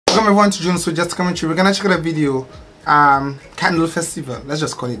Welcome everyone to Junosuede. Just coming through. We're gonna check out a video. Candle Festival. Let's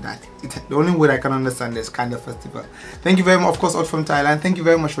just call it that. The only word I can understand is Candle Festival. Thank you very much, of course, all from Thailand. Thank you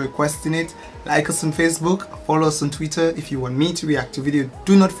very much for requesting it. Like us on Facebook, follow us on Twitter. If you want me to react to video,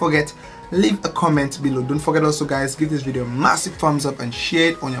 do not forget, leave a comment below. Don't forget also, guys, give this video a massive thumbs up and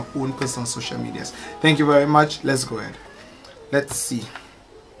share it on your own personal social medias. Thank you very much. Let's go ahead. Let's see.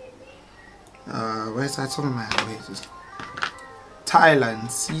 Where's that? Some of my ways. Thailand,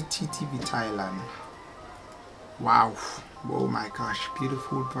 CTTV Thailand. Wow. Oh my gosh,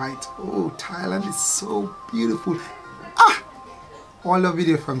 beautiful, bright. Oh, Thailand is so beautiful. Ah! All the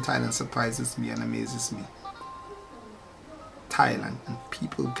video from Thailand surprises me and amazes me. Thailand, and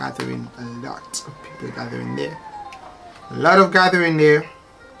people gathering, a lot of people gathering there. A lot of gathering there.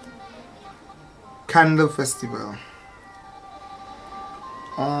 Candle Festival.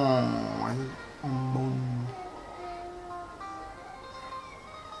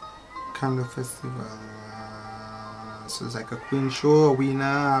 Candle Festival. So it's like a queen show, a winner,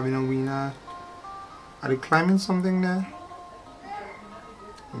 having a winner. Are they climbing something there?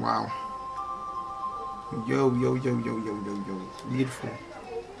 Wow. Yo, yo, yo, yo, yo, yo, yo. Beautiful.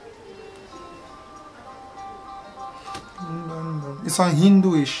 It's on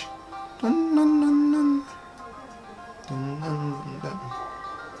Hinduish.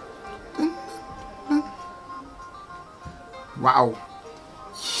 Wow.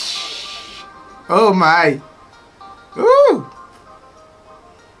 Oh my. Ooh.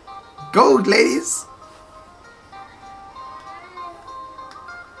 Gold, ladies.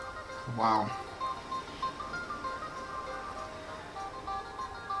 Wow.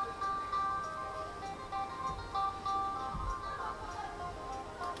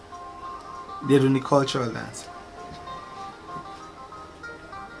 They're doing the cultural dance.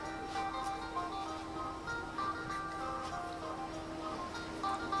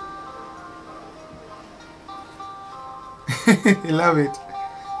 I love it.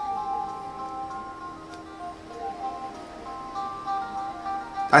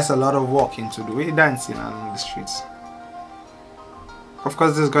 That's a lot of walking to do. We're dancing on the streets. Of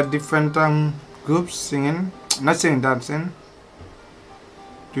course, there's got different groups singing, not singing, dancing,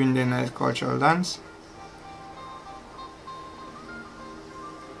 doing the nice cultural dance.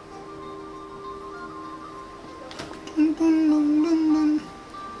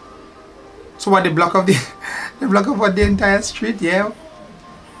 So what, the block of the the block of what, the entire street, yeah.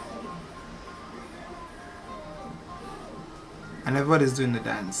 And everybody's doing the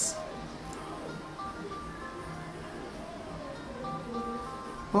dance.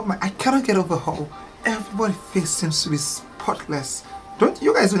 Oh my, I cannot get over how everybody's face seems to be spotless. Don't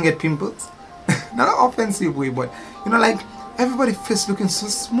you guys don't get pimples? Not an offensive way, but you know, like everybody's face looking so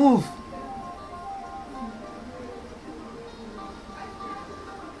smooth.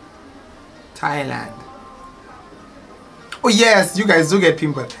 Thailand. Oh yes, you guys do get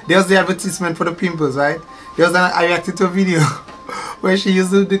pimples. There's the advertisement for the pimples, right? I reacted to a video where she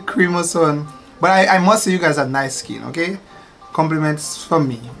used the cream or so on. But I must say you guys have nice skin, okay? Compliments from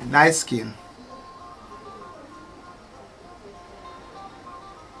me. Nice skin.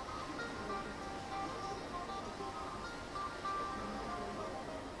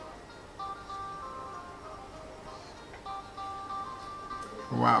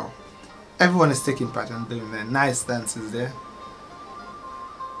 Wow. Everyone is taking part and doing their nice dances there.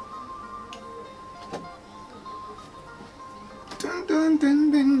 Dun, dun,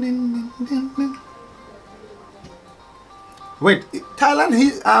 dun, dun, dun, dun, dun. Wait,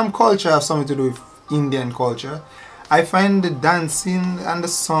 Thailand culture have something to do with Indian culture. I find the dancing and the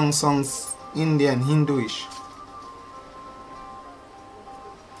songs Indian, Hinduish.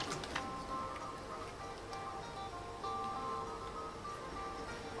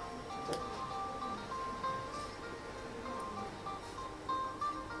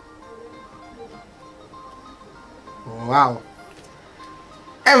 Wow.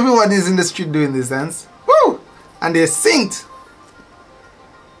 Everyone is in the street doing this dance. Woo! And they sing.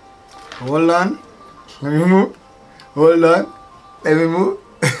 Hold on. Let me move. Hold on. Let me move.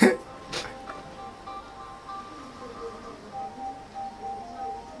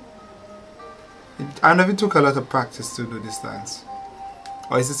 I know it took a lot of practice to do this dance.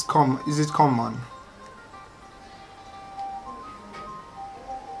 Or is it common?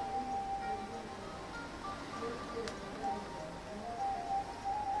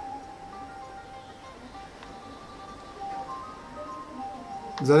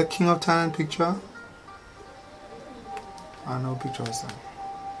 Is that a King of Thailand picture? I know picture is that.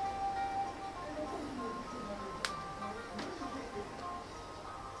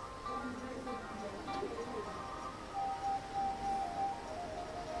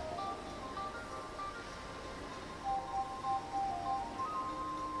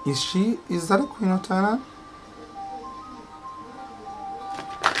 Is that a queen of Thailand?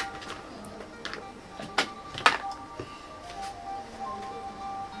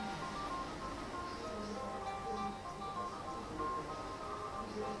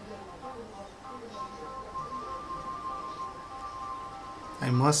 I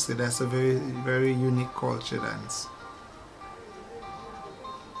must say that's a very, very unique culture dance.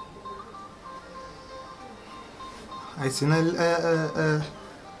 I seen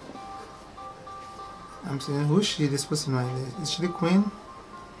I'm saying, who's she? This person right there. Is she the queen?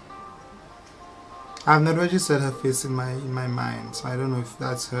 I've not registered her face in my mind, so I don't know if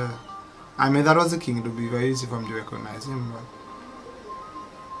that's her. I mean, that was the king. It would be very easy for me to recognize him, but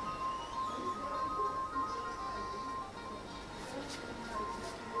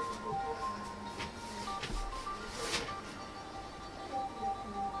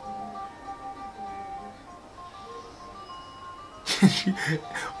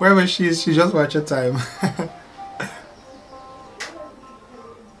wherever she is, she just watch her time.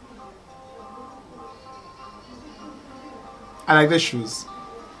 I like the shoes.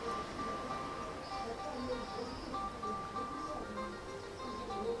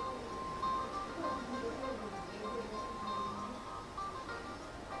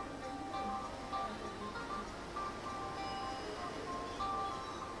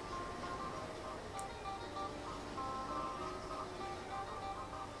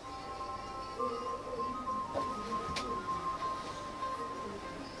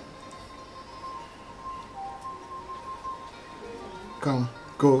 Come,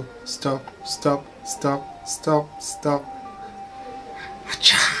 go, stop, stop, stop, stop, stop.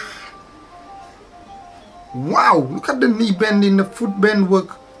 Wow, look at the knee bending, the foot bend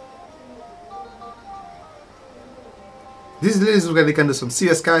work. These ladies look like they can do some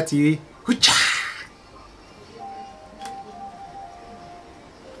serious karate.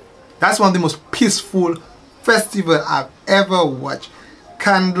 That's one of the most peaceful festival I've ever watched.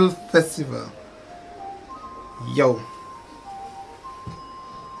 Candle Festival. Yo.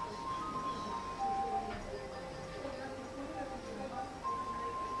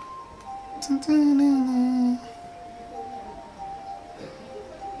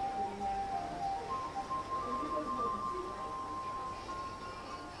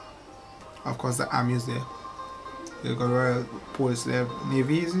 Of course, the army is there. They got royal police there,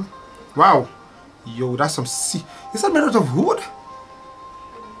 navy easy. Wow, yo, that's some sea. Is that made out of wood?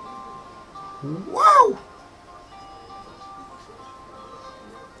 Wow,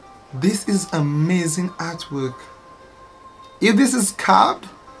 this is amazing artwork. If this is carved,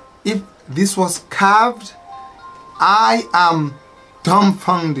 if this was carved, I am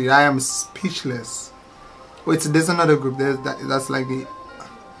dumbfounded. I am speechless. Wait, there's another group. That's like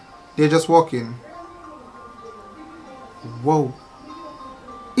they're just walking. Whoa,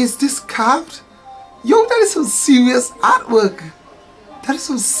 is this carved? Yo, that is some serious artwork. That is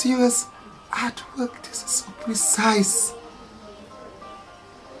some serious artwork. This is so precise.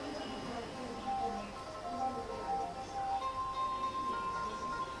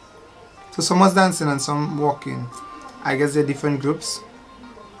 So someone's dancing and some walking. I guess they're different groups.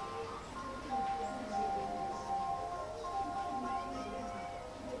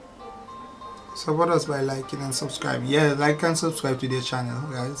 Support us by liking and subscribe. Yeah, like and subscribe to their channel,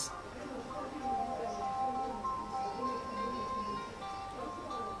 guys.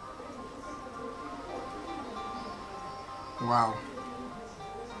 Wow.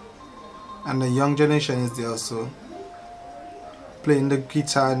 And the young generation is there also, playing the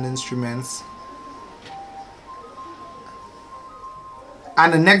guitar and instruments.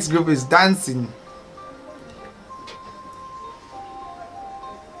 And the next group is dancing.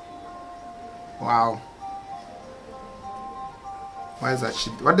 Wow. Why is that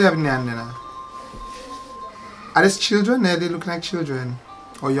shit? What do they have in their hand now? Are these children? Yeah, they look like children.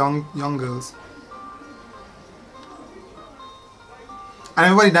 Or young girls. And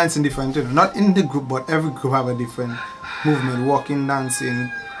everybody dancing different, you know. Not in the group, but every group have a different movement. Walking,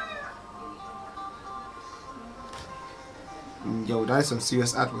 dancing. Yo, that is some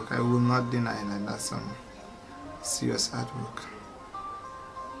serious artwork. I will not deny that. That's some serious artwork.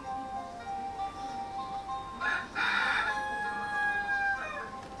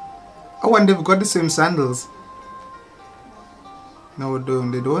 Oh, and they've got the same sandals. No,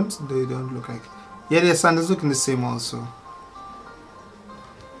 they don't. They don't look like. Yeah, their sandals looking the same also.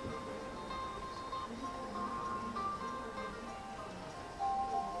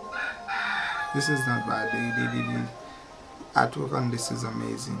 This is not bad. The artwork on this is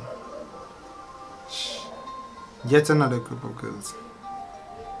amazing. Yet another group of girls.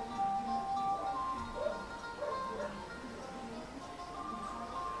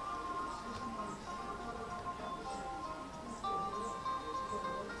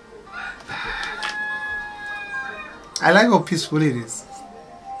 I like how peaceful it is.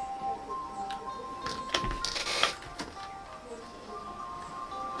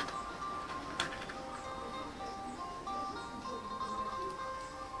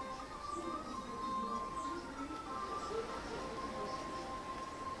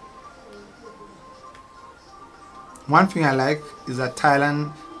 One thing I like is that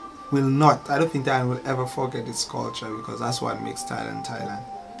Thailand will not, I don't think Thailand will ever forget its culture, because that's what makes Thailand Thailand.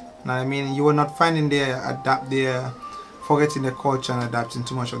 Now, I mean, you will not find in there forgetting the culture and adapting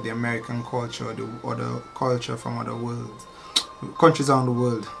too much of the American culture or the other culture from other countries around the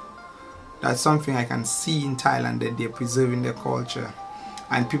world. That's something I can see in Thailand, that they're preserving their culture,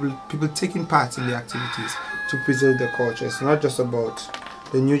 and people taking part in the activities to preserve their culture. It's not just about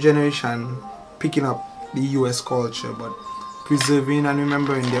the new generation picking up the US culture, but preserving and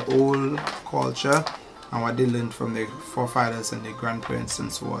remembering their old culture and what they learned from their forefathers and their grandparents and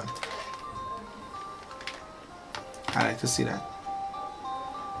so on. I like to see that.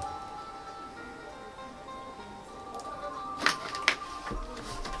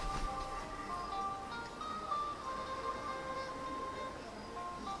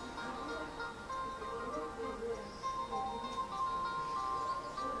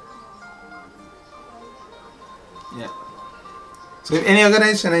 Yeah. So if any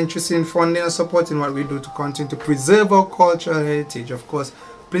organization are interested in funding or supporting what we do to continue to preserve our cultural heritage, of course,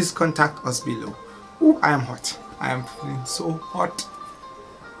 please contact us below. Ooh, I am hot. I am feeling so hot.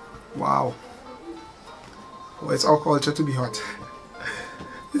 Wow. Oh, it's our culture to be hot.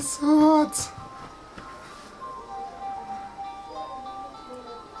 It's so hot.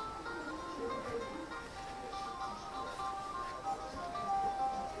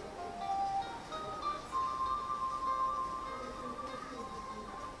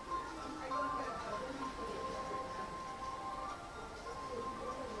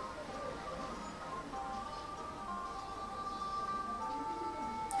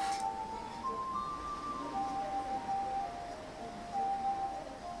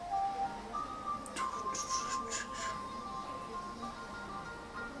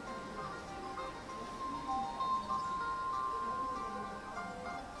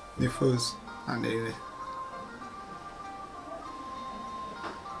 The furs and the...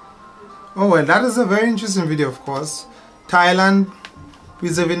 Oh well, that is a very interesting video, of course. Thailand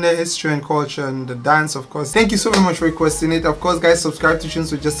preserving their history and culture, and the dance, of course. Thank you so very much for requesting it. Of course, guys, subscribe to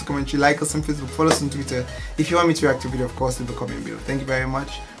Junosuede just to comment. You like us on Facebook, follow us on Twitter. If you want me to react to a video, of course, leave a comment below. Thank you very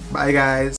much. Bye, guys.